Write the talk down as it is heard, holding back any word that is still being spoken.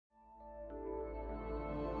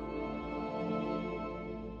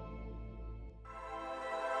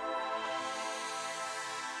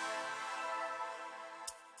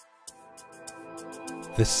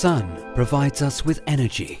The sun provides us with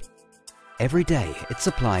energy. Every day it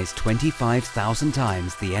supplies 25,000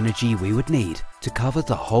 times the energy we would need to cover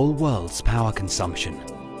the whole world's power consumption.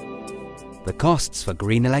 The costs for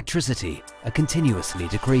green electricity are continuously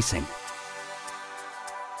decreasing.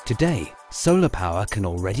 Today, solar power can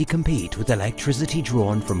already compete with electricity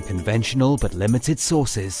drawn from conventional but limited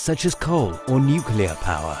sources such as coal or nuclear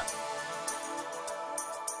power.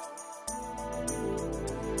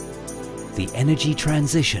 The energy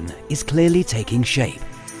transition is clearly taking shape.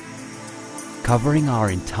 Covering our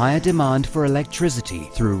entire demand for electricity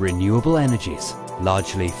through renewable energies,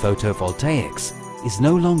 largely photovoltaics, is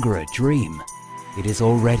no longer a dream. It is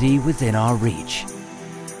already within our reach.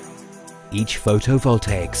 Each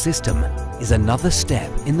photovoltaic system is another step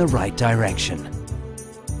in the right direction.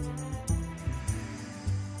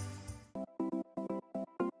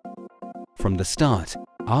 From the start,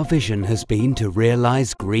 our vision has been to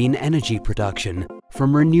realize green energy production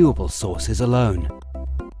from renewable sources alone.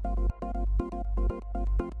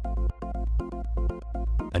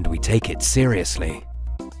 And we take it seriously.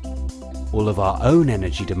 All of our own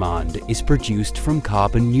energy demand is produced from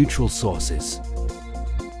carbon-neutral sources.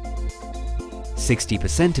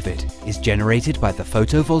 60% of it is generated by the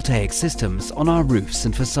photovoltaic systems on our roofs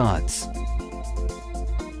and facades.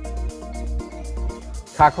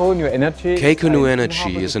 Kaco New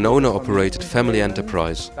Energy is an owner-operated family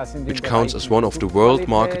enterprise, which counts as one of the world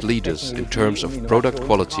market leaders in terms of product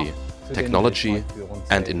quality, technology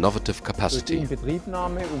and innovative capacity.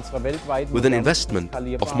 With an investment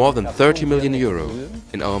of more than 30 million euro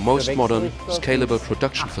in our most modern, scalable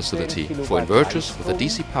production facility for inverters with a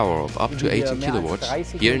DC power of up to 18 kilowatts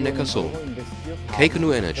here in Kaco, Kaco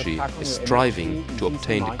New Energy is striving to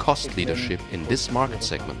obtain the cost leadership in this market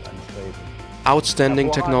segment.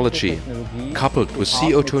 Outstanding technology, coupled with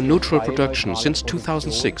CO2 neutral production since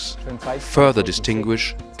 2006, further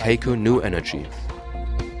distinguish Kaco New Energy.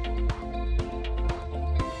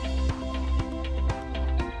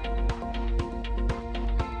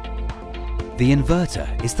 The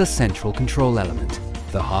inverter is the central control element,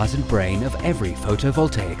 the heart and brain of every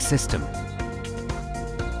photovoltaic system.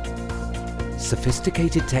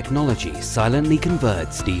 Sophisticated technology silently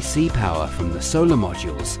converts DC power from the solar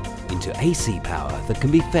modules into AC power that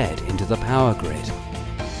can be fed into the power grid.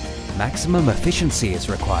 Maximum efficiency is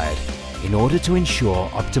required in order to ensure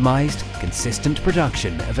optimized, consistent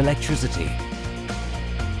production of electricity.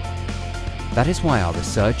 That is why our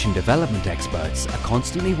research and development experts are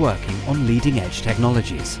constantly working on leading-edge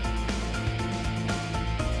technologies.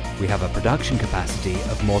 We have a production capacity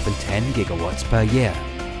of more than 10 gigawatts per year,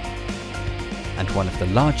 and one of the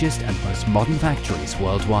largest and most modern factories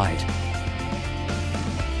worldwide.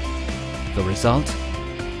 The result?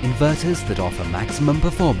 Inverters that offer maximum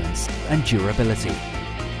performance and durability.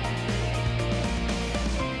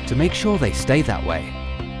 To make sure they stay that way,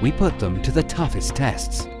 we put them to the toughest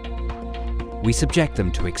tests. We subject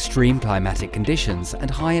them to extreme climatic conditions and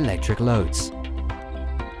high electric loads.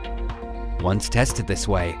 Once tested this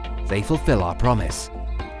way, they fulfill our promise: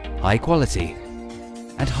 high quality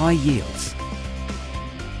and high yields.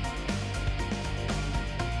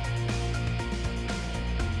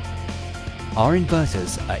 Our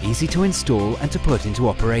inverters are easy to install and to put into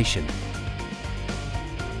operation.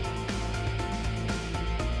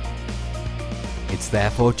 It's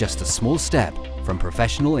therefore just a small step from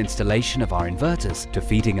professional installation of our inverters to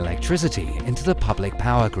feeding electricity into the public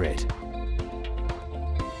power grid.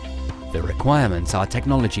 The requirements our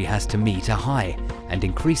technology has to meet are high and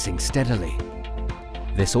increasing steadily.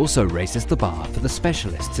 This also raises the bar for the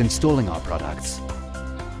specialists installing our products.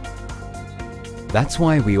 That's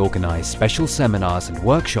why we organize special seminars and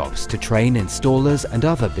workshops to train installers and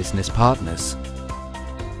other business partners.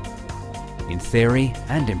 In theory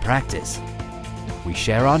and in practice, we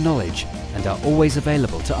share our knowledge and are always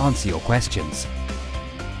available to answer your questions,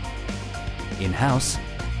 in-house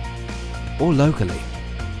or locally.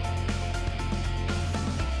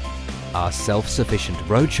 Our self-sufficient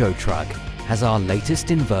roadshow truck has our latest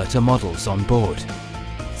inverter models on board.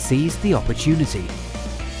 Seize the opportunity.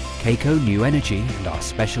 Kaco New Energy and our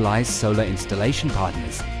specialized solar installation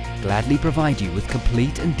partners gladly provide you with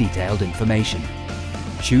complete and detailed information.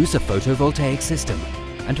 Choose a photovoltaic system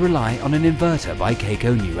and rely on an inverter by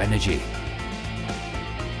Kaco New Energy.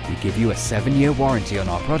 We give you a 7-year warranty on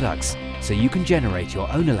our products so you can generate your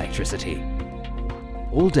own electricity.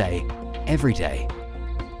 All day, every day.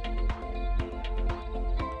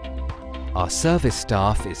 Our service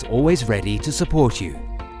staff is always ready to support you.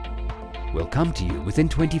 We'll come to you within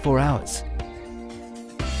 24 hours.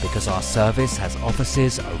 Because our service has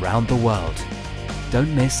offices around the world.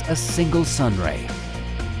 Don't miss a single sun ray.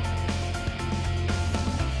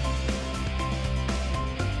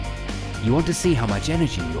 You want to see how much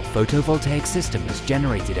energy your photovoltaic system has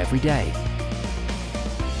generated every day.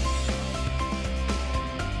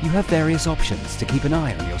 You have various options to keep an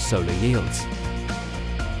eye on your solar yields.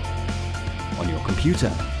 On your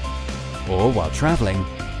computer, or while traveling,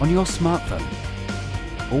 on your smartphone.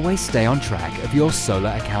 Always stay on track of your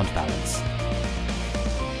solar account balance.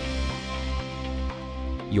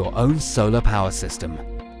 Your own solar power system.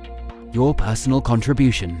 Your personal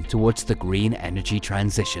contribution towards the green energy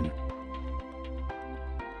transition.